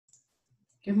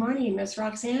Good morning, Miss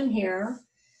Roxanne here,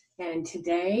 and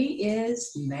today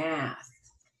is math.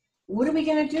 What are we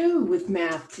going to do with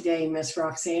math today, Miss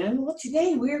Roxanne? Well,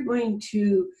 today we're going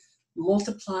to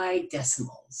multiply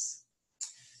decimals.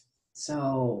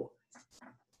 So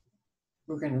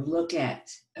we're going to look at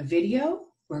a video,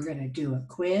 we're going to do a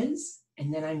quiz,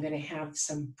 and then I'm going to have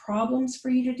some problems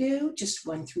for you to do, just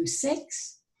 1 through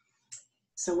 6.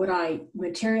 So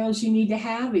materials you need to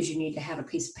have is you need to have a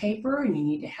piece of paper and you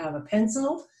need to have a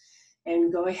pencil.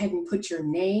 And go ahead and put your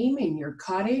name and your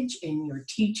cottage and your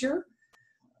teacher's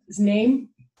name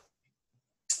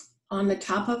on the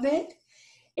top of it.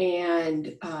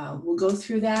 And we'll go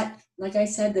through that, like I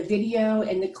said, the video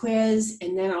and the quiz,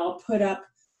 and then I'll put up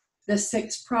the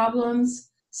 6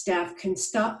 problems. Staff can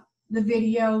stop the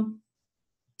video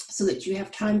so that you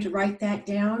have time to write that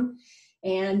down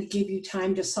and give you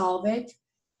time to solve it.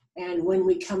 And when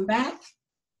we come back,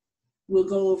 we'll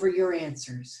go over your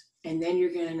answers. And then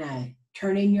you're going to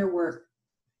turn in your work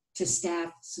to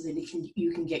staff so that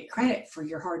you can get credit for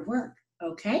your hard work,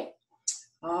 okay?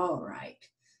 All right,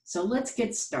 so let's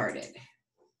get started.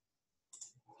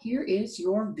 Here is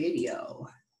your video.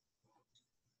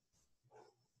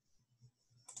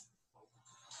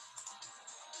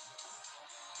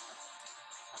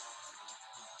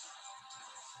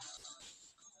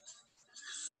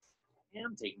 I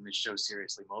am taking this show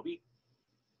seriously, Moby.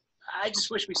 I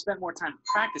just wish we spent more time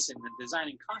practicing than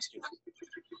designing costumes.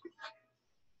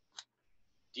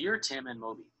 Dear Tim and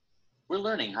Moby, we're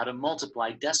learning how to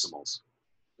multiply decimals.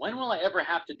 When will I ever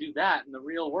have to do that in the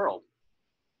real world?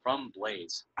 From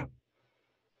Blaze.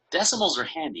 Decimals are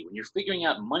handy when you're figuring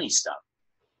out money stuff,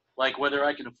 like whether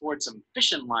I can afford some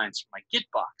fishing lines for my git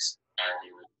box.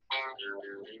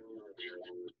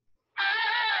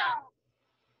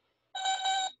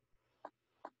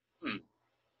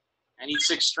 I need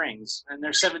 6 strings, and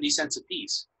they're 70 cents a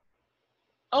piece.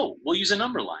 Oh, we'll use a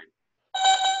number line.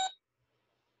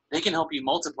 They can help you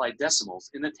multiply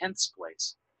decimals in the tenths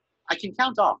place. I can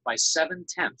count off by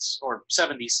 7/10, or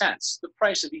 70 cents, the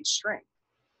price of each string.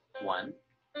 1,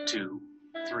 2,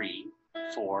 3,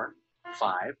 4,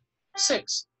 5,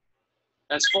 6.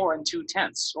 That's 4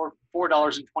 2/10, or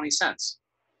 $4.20.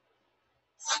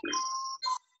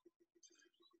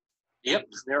 Yep,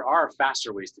 there are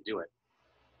faster ways to do it.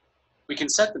 We can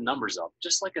set the numbers up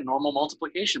just like a normal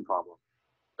multiplication problem.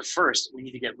 But first, we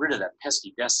need to get rid of that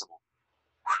pesky decimal.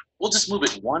 We'll just move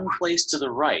it 1 place to the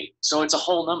right, so it's a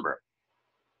whole number.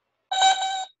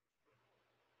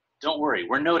 Don't worry,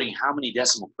 we're noting how many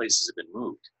decimal places have been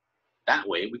moved. That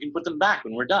way, we can put them back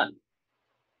when we're done.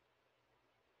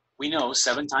 We know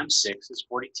 7 times 6 is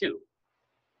 42.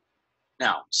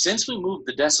 Now, since we moved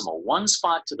the decimal 1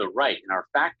 spot to the right in our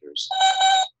factors,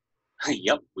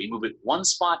 yep, we move it 1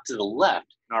 spot to the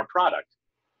left in our product.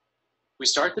 We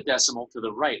start the decimal to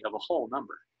the right of a whole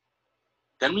number.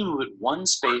 Then we move it 1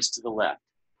 space to the left.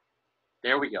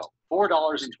 There we go,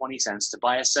 $4.20 to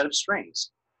buy a set of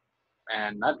strings.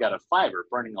 And I've got a $5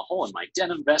 burning a hole in my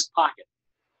denim vest pocket.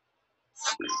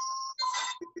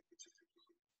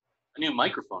 A new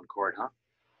microphone cord, huh?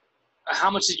 How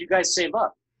much did you guys save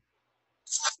up?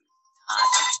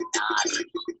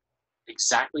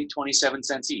 Exactly 27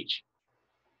 cents each.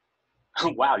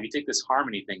 Wow, you take this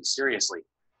harmony thing seriously.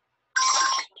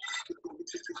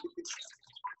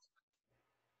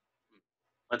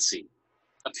 Let's see.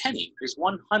 A penny is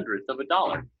 1/100th of a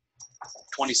dollar.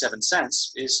 27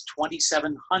 cents is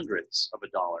 27/100ths of a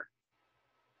dollar.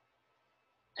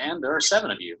 And there are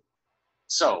 7 of you.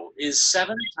 So, is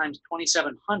 7 times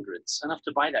 27/100ths enough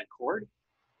to buy that cord?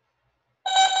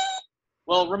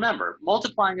 Well, remember,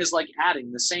 multiplying is like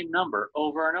adding the same number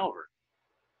over and over.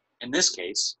 In this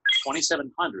case,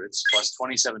 27/100ths plus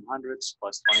 27/100ths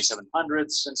plus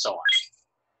 27/100ths, and so on.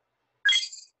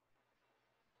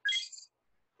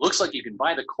 Looks like you can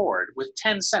buy the cord with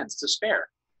 10 cents to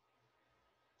spare.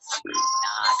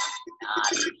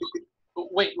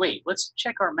 Wait, let's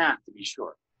check our math to be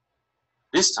sure.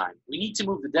 This time, we need to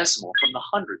move the decimal from the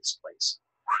hundredths place.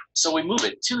 So we move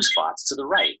it 2 spots to the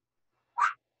right.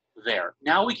 There,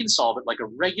 now we can solve it like a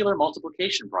regular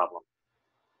multiplication problem.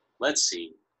 Let's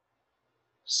see.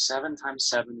 7 times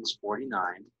 7 is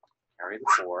 49, carry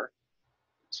the 4.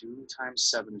 2 times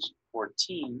 7 is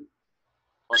 14,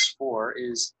 plus 4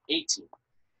 is 18.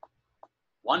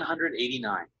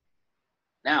 189.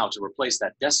 Now to replace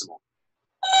that decimal.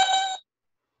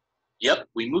 Yep,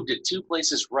 we moved it 2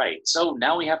 places right, so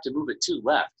now we have to move it 2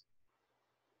 left.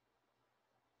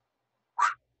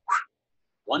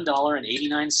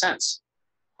 $1.89.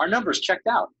 Our number's checked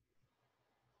out.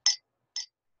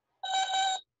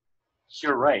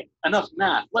 You're right. Enough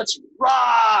math. Let's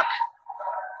rock!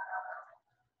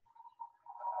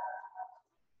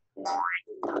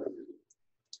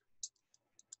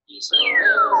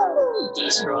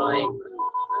 Destroy.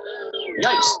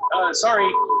 Yikes. Sorry.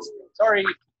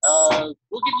 We'll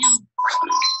give you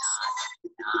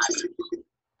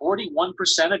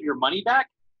 41% of your money back.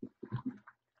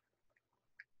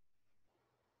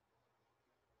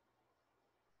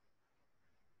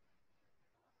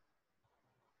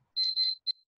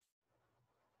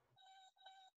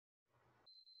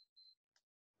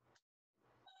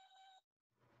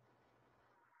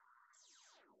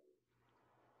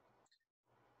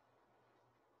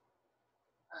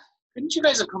 Couldn't you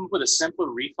guys have come up with a simpler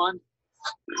refund?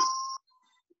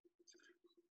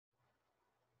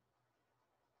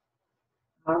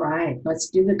 All right, let's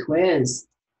do the quiz.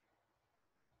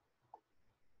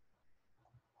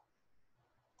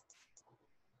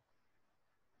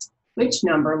 Which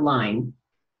number line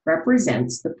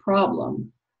represents the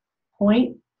problem?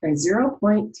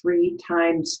 0.3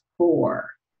 times 4.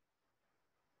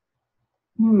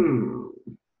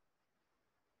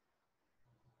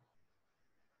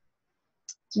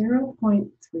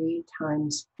 0.3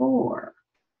 times 4.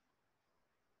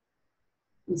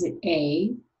 Is it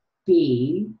A,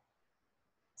 B,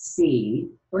 C,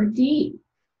 or D?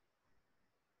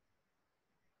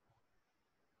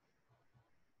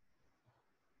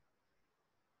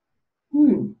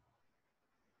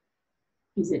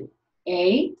 Is it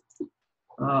A?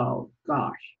 Oh,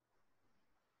 gosh.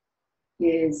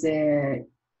 Is it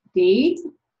D?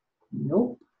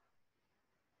 Nope.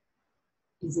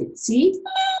 Is it C?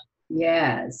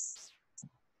 Yes.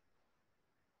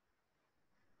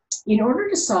 In order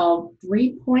to solve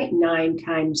 3.9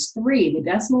 times 3, the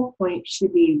decimal point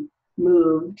should be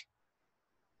moved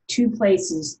 2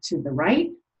 places to the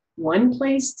right, 1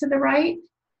 place to the right,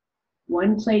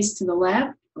 1 place to the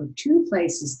left, or 2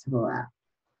 places to the left.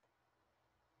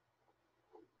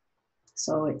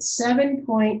 So it's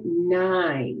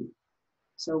 7.9.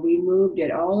 So we moved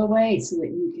it all the way so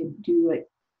that you could do it,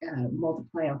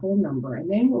 multiply a whole number, and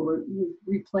then we'll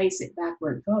replace it back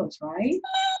where it goes, right?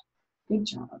 Good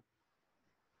job.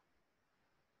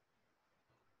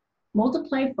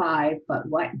 Multiply 5, but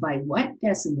by what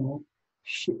decimal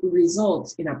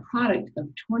results in a product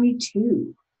of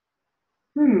 22?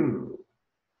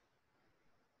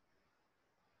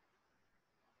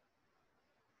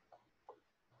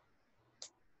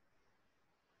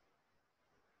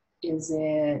 Is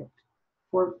it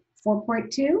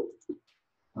 4.2?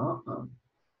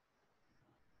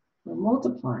 We're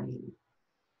multiplying.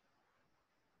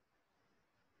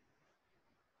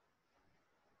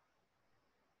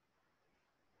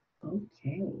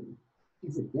 Okay.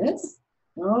 Is it this?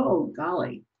 Oh,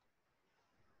 golly.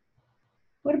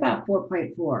 What about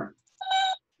 4.4?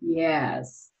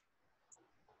 Yes.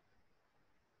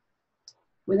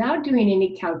 Without doing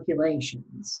any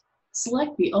calculations,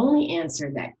 select the only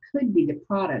answer that could be the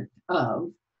product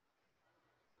of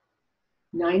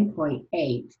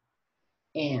 9.8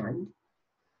 and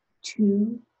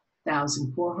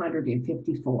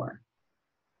 2,454.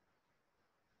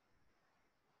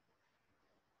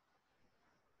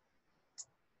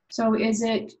 So is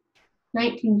it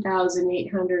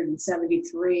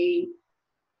 19,873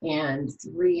 and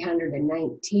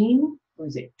 319? Or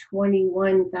is it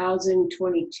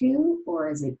 21,022?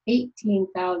 Or is it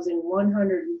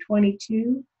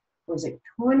 18,122? Or is it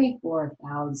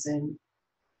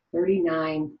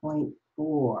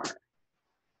 24,039.4?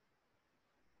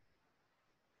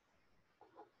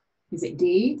 Is it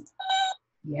D?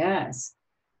 Yes,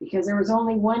 because there was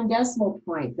only 1 decimal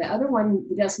point. The other one,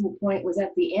 the decimal point was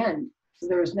at the end. So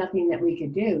there was nothing that we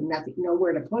could do,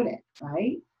 nowhere to put it,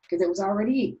 right? Because it was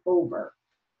already over.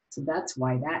 So that's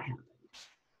why that happened.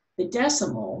 The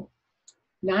decimal,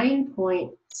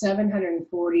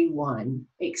 9.741,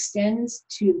 extends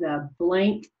to the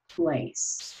blank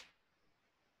place.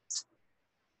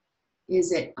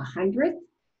 Is it 100th,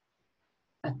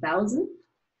 1,000th,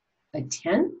 a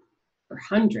 10th, or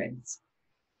hundreds?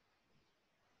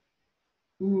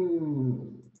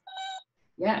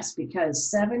 Yes, because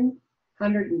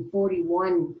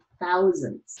 741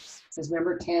 thousandths. Because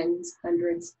remember, tens,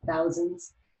 hundreds,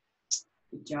 thousands.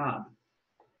 Good job.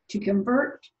 To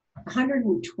convert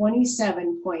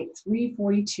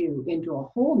 127.342 into a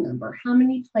whole number, how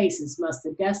many places must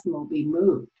the decimal be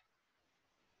moved?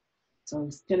 So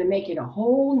it's going to make it a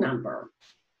whole number.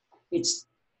 Is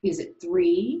it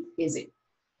 3? Is it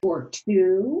or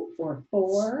 2 or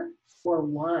 4 or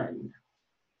 1?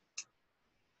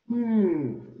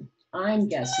 I'm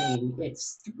guessing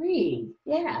it's 3.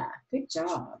 Yeah, good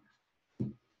job.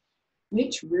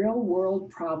 Which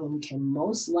real-world problem can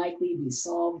most likely be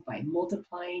solved by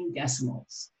multiplying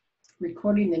decimals?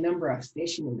 Recording the number of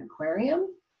fish in an aquarium,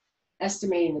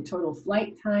 estimating the total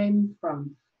flight time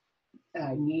from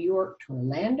New York to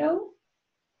Orlando,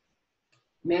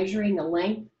 measuring the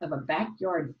length of a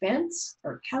backyard fence,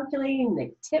 or calculating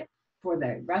the tip for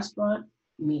the restaurant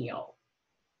meal.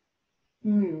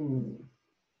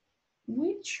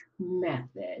 Which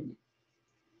method?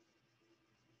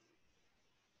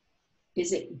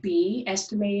 Is it B,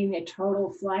 estimating the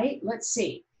total flight? Let's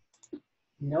see.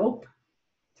 Nope.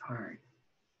 Darn.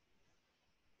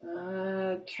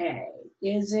 Okay.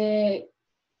 Is it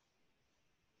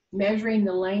measuring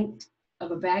the length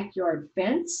of a backyard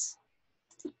fence?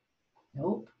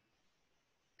 Nope.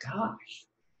 Gosh.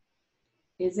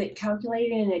 Is it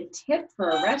calculating a tip for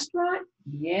a restaurant?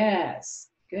 Yes.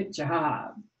 Good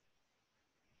job.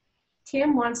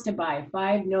 Tim wants to buy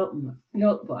 5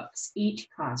 notebooks. Each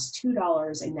costs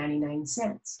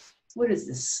 $2.99. What is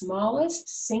the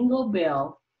smallest single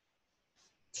bill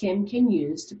Tim can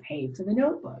use to pay for the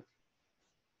notebook?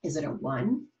 Is it a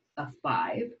 1, a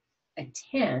 5, a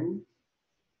 10,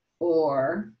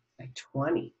 or a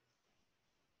 20?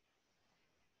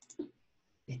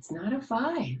 It's not a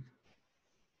 5.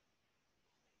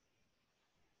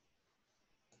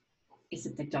 Is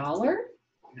it the dollar?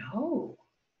 No.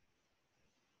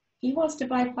 He wants to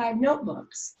buy 5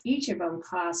 notebooks. Each of them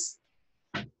costs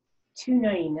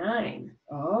 $2.99.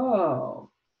 Oh.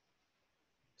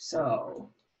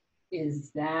 So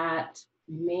is that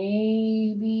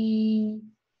maybe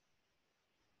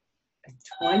a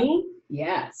 20?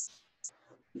 Yes.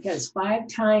 Because 5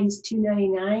 times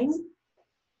 $2.99.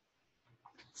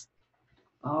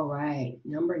 All right,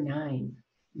 number 9.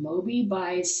 Moby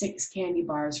buys 6 candy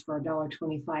bars for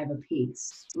 $1.25 a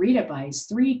piece. Rita buys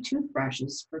 3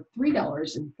 toothbrushes for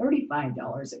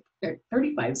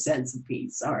 $3.35 a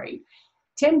piece. Sorry.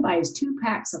 Tim buys 2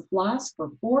 packs of floss for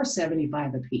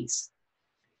 $4.75 a piece.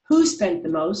 Who spent the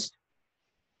most?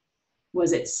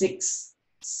 Was it six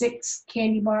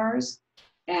candy bars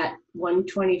at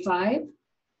 $1.25?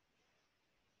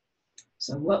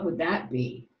 So what would that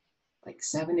be? Like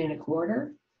 7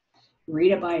 1/4?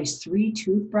 Rita buys 3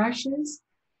 toothbrushes.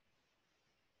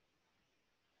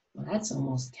 Well, that's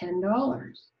almost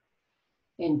 $10.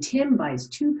 And Tim buys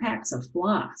 2 packs of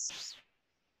floss.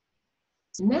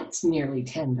 And that's nearly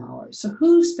 $10. So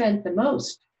who spent the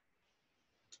most?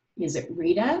 Is it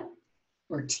Rita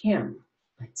or Tim?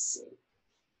 Let's see.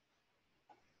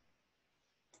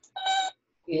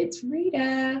 It's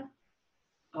Rita.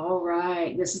 All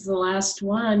right, this is the last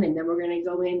one, and then we're going to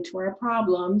go into our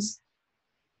problems.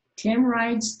 Tim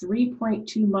rides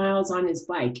 3.2 miles on his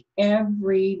bike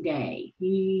every day.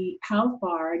 How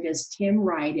far does Tim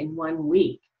ride in 1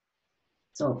 week?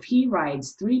 So if he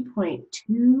rides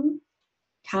 3.2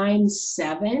 times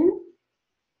 7,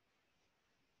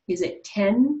 is it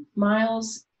 10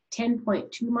 miles,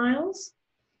 10.2 miles?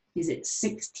 Is it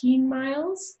 16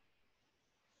 miles?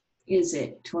 Is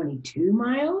it 22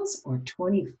 miles or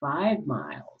 25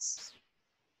 miles?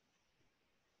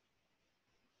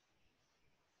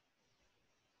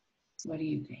 What do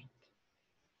you think?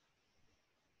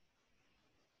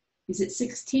 Is it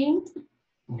 16?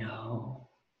 No.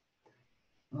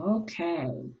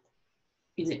 Okay.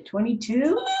 Is it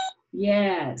 22?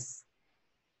 Yes.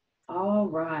 All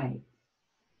right.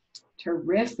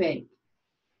 Terrific.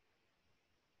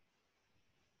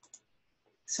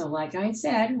 So like I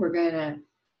said, we're going to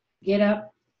get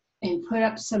up and put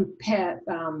up some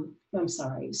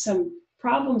some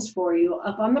problems for you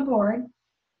up on the board.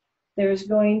 There's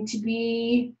going to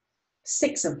be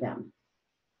 6 of them.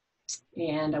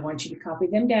 And I want you to copy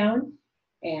them down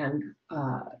and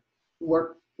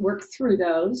work through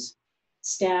those.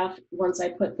 Staff, once I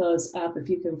put those up, if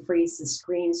you can freeze the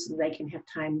screen so they can have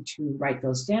time to write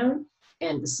those down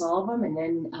and to solve them, and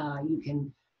then you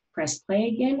can press play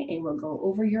again and we'll go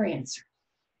over your answer.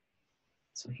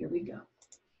 So here we go.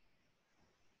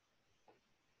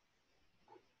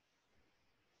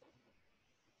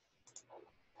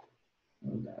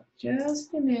 Hold up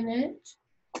just a minute.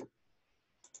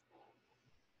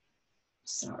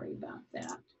 Sorry about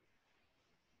that.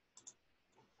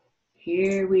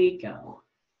 Here we go.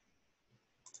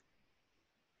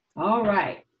 All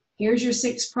right, here's your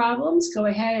 6 problems. Go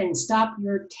ahead and stop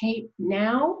your tape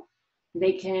now.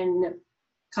 They can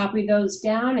copy those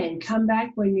down and come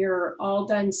back when you're all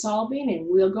done solving and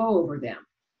we'll go over them.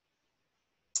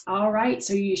 All right,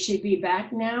 so you should be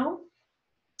back now.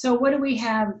 So what do we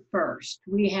have first?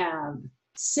 We have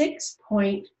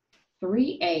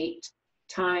 6.38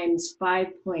 times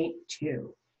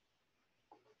 5.2.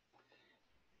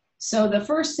 So the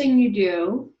first thing you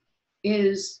do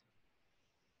is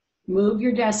move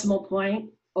your decimal point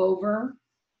over,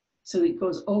 so it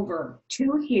goes over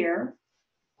 2 here,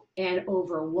 and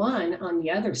over 1 on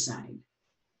the other side.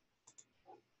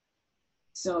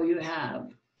 So you have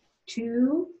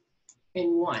 2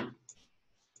 and 1.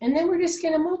 And then we're just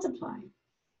going to multiply.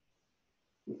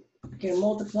 We're going to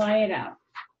multiply it out.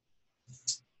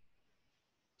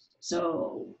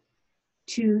 So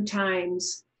 2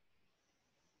 times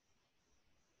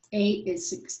 8 is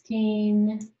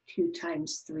 16. 2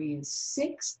 times 3 is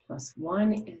 6, plus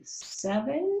 1 is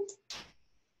 7.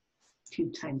 2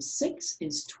 times 6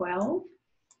 is 12.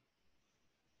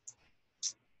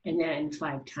 And then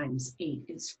 5 times 8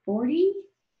 is 40.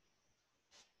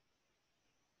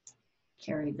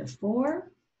 Carry the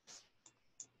 4.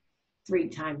 3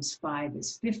 times 5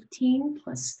 is 15,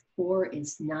 plus 4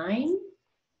 is 19.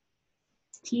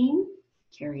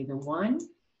 Carry the 1.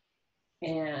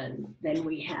 And then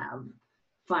we have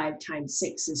 5 times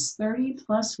 6 is 30,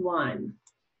 plus 1.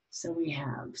 So we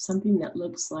have something that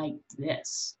looks like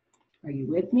this. Are you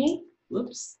with me?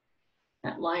 Whoops,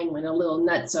 that line went a little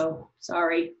nutso,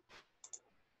 sorry.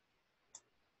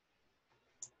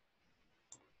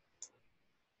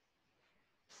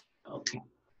 Okay.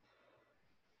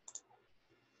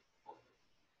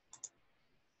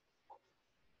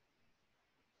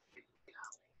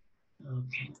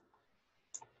 Okay.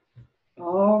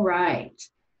 All right.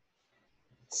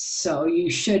 So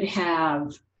you should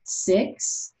have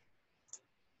 6,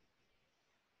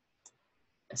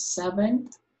 7,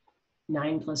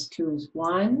 9 plus 2 is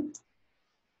 1.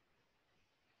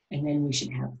 And then we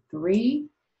should have 3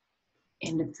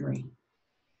 and a 3.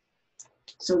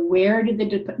 So where did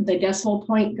the decimal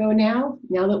point go now?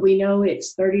 Now that we know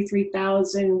it's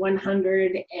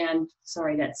 33,100 and,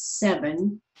 sorry, that's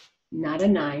 7, not a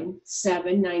 9,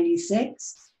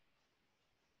 796.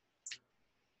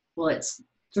 Well, it's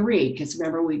 3, because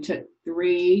remember we took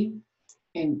 3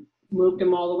 and moved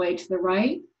them all the way to the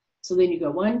right. So then you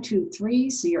go 1, 2, 3.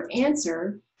 So your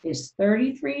answer is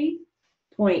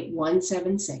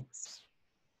 33.176.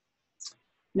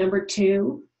 Number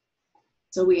 2,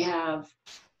 so we have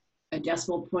a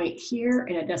decimal point here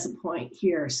and a decimal point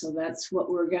here. So that's what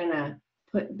we're gonna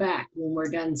put back when we're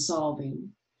done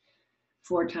solving.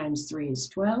 4 times 3 is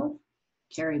 12.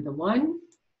 Carry the 1.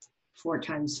 4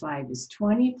 times 5 is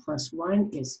 20, plus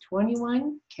 1 is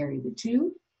 21. Carry the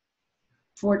 2.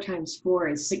 4 times 4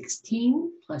 is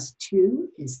 16, plus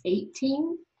 2 is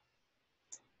 18.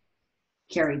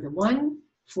 Carry the 1.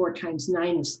 4 times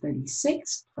 9 is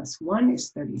 36, plus 1 is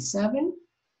 37.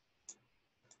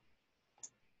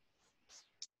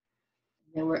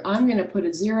 And I'm going to put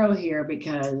a 0 here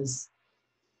because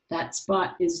that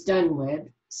spot is done with.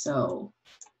 So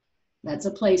that's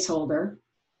a placeholder.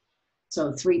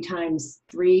 So 3 times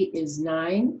 3 is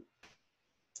 9.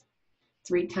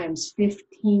 3 times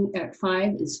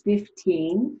 5 is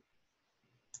 15.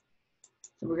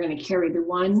 So we're going to carry the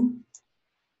 1.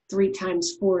 3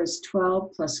 times 4 is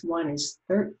 12, plus 1 is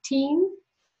 13.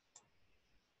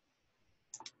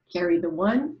 Carry the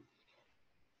 1.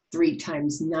 3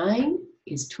 times 9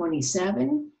 is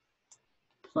 27,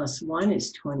 plus 1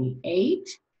 is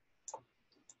 28.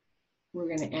 We're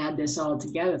going to add this all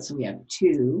together. So we have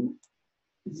 2,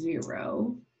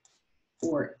 0,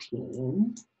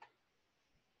 14.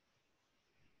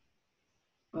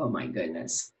 Oh my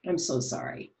goodness, I'm so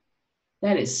sorry.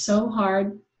 That is so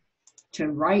hard to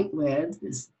write with,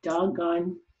 this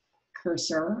doggone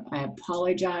cursor. I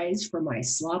apologize for my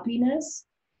sloppiness.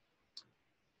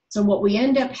 So what we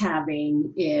end up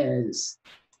having is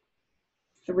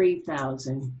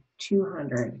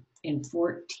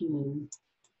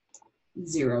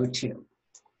 3,214.02.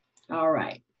 All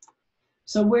right.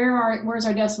 So where's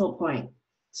our decimal point?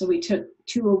 So we took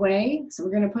 2 away, so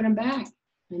we're going to put them back,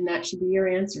 and that should be your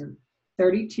answer.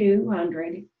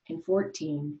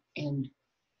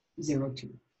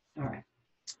 3,214.02. All right.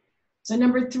 So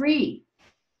number 3.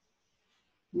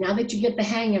 Now that you get the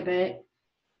hang of it,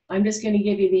 I'm just going to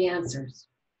give you the answers.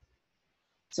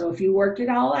 So if you worked it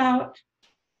all out,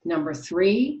 number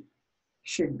 3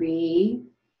 should be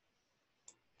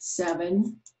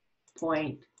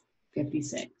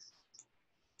 7.56.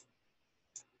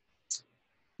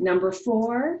 Number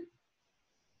 4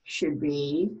 should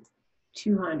be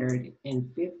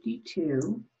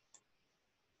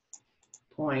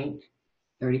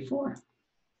 252.34.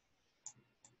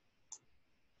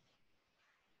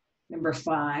 Number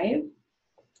 5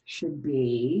 should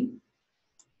be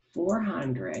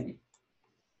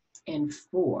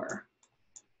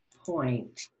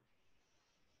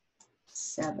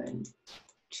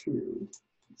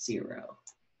 404.720.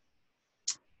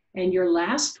 And your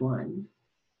last one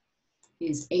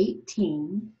is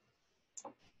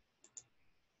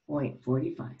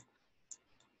 18.45.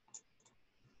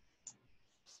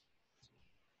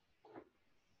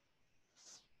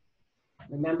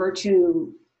 Remember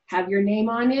to have your name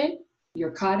on it, your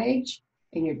cottage,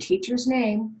 and your teacher's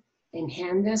name, and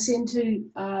hand this into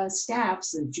staff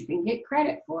so that you can get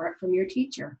credit for it from your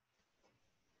teacher.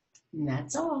 And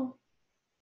that's all.